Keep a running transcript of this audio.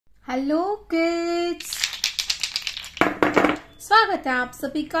Hello kids, स्वागत है आप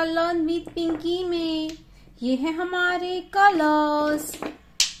सभी का लर्न विद पिंकी में। ये है हमारे कलर्स।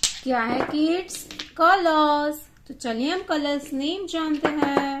 क्या है किड्स? कलर्स। तो चलिए हम कलर्स नेम जानते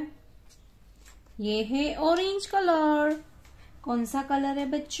हैं। ये है ऑरेंज कलर। कौन सा कलर है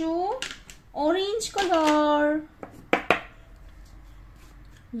बच्चों? Orange colour.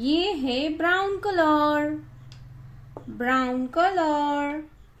 ये है ब्राउन कलर। Brown colour.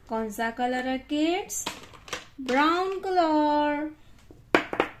 कौन सा कलर है किड्स? Brown colour.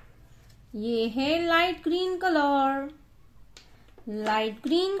 ये है light green colour. Light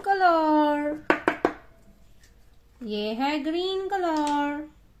green colour. ये है ग्रीन कलर।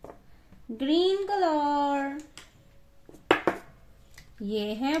 Green colour.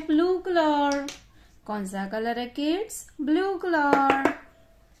 ये है ब्लू कलर। कौन सा कलर है किड्स? Blue colour.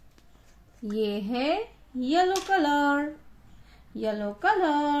 ये है येलो कलर। Yellow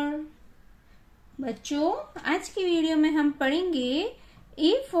colour. बच्चों, आज की वीडियो में हम पढ़ेंगे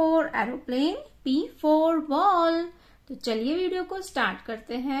A for aeroplane, B for ball. तो चलिए वीडियो को स्टार्ट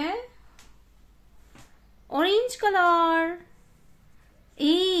करते हैं। Orange colour.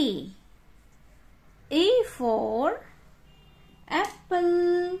 A for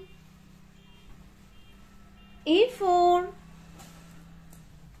Apple. A for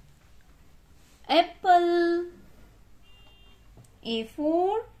Apple. A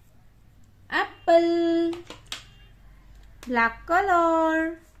for apple. Black color.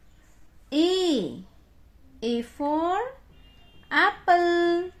 A for apple.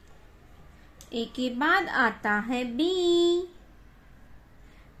 A के बाद आता है B.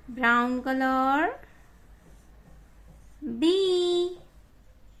 Brown color. B.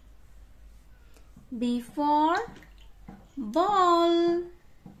 B for ball.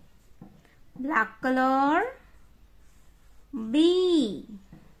 Black color.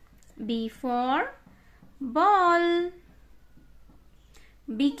 B for ball.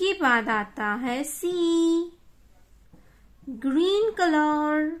 B के बाद आता है C. Green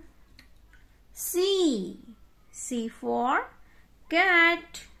color. C for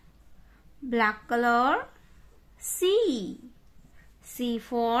cat. Black color. C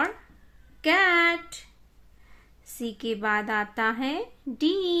for cat. C के बाद आता है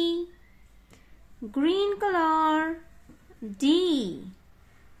D. Green color.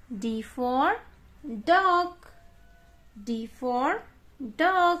 D for duck. D for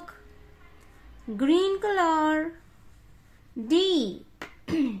duck. Green color. D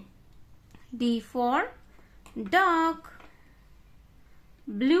for duck.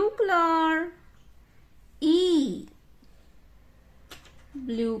 Blue color.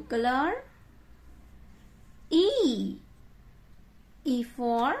 Blue color. E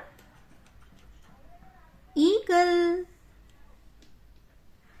for eagle.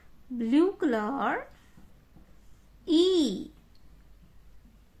 Blue color. E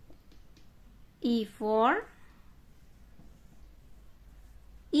for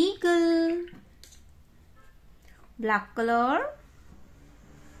eagle. Black color.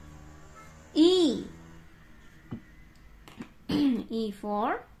 E for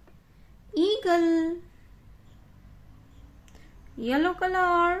eagle. Yellow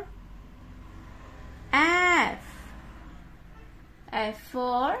color. F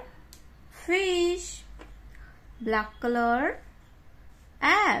for fish. Black color.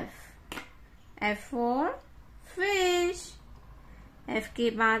 F for fish. F के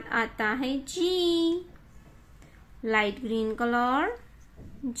बाद आता है G. Light green color.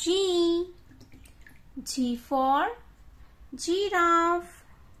 G for giraffe.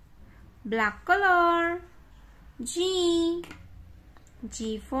 Black color. G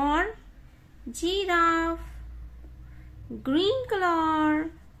for giraffe. Green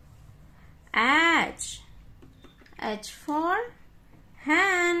color. H for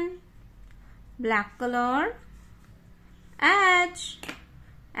hen. Black color.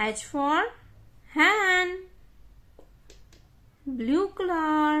 H for hen. Blue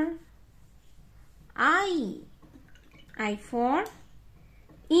color. I for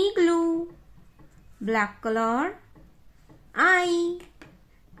igloo. Black color. I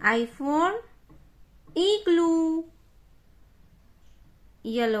for igloo.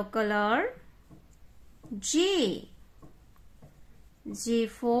 Yellow color. J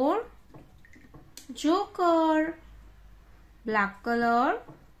for joker. Black color.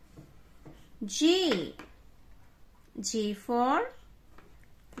 J for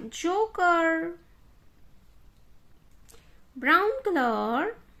joker. Brown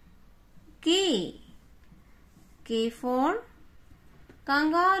color. K for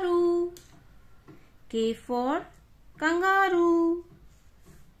kangaroo. K for kangaroo.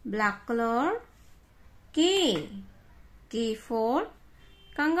 Black color. K. K for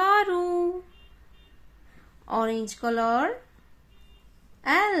kangaroo. Orange color.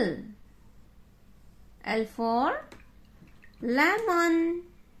 L. L for lemon.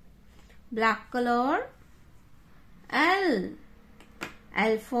 Black color. L.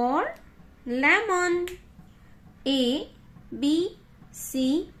 L for lemon. A, B,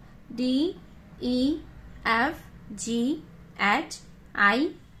 C, D, E, F, G, H,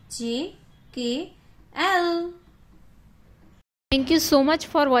 I, J, K, L. Thank you so much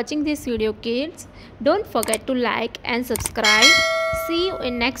for watching this video, kids. Don't forget to like and subscribe. See you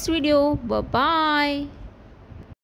in next video. Bye bye.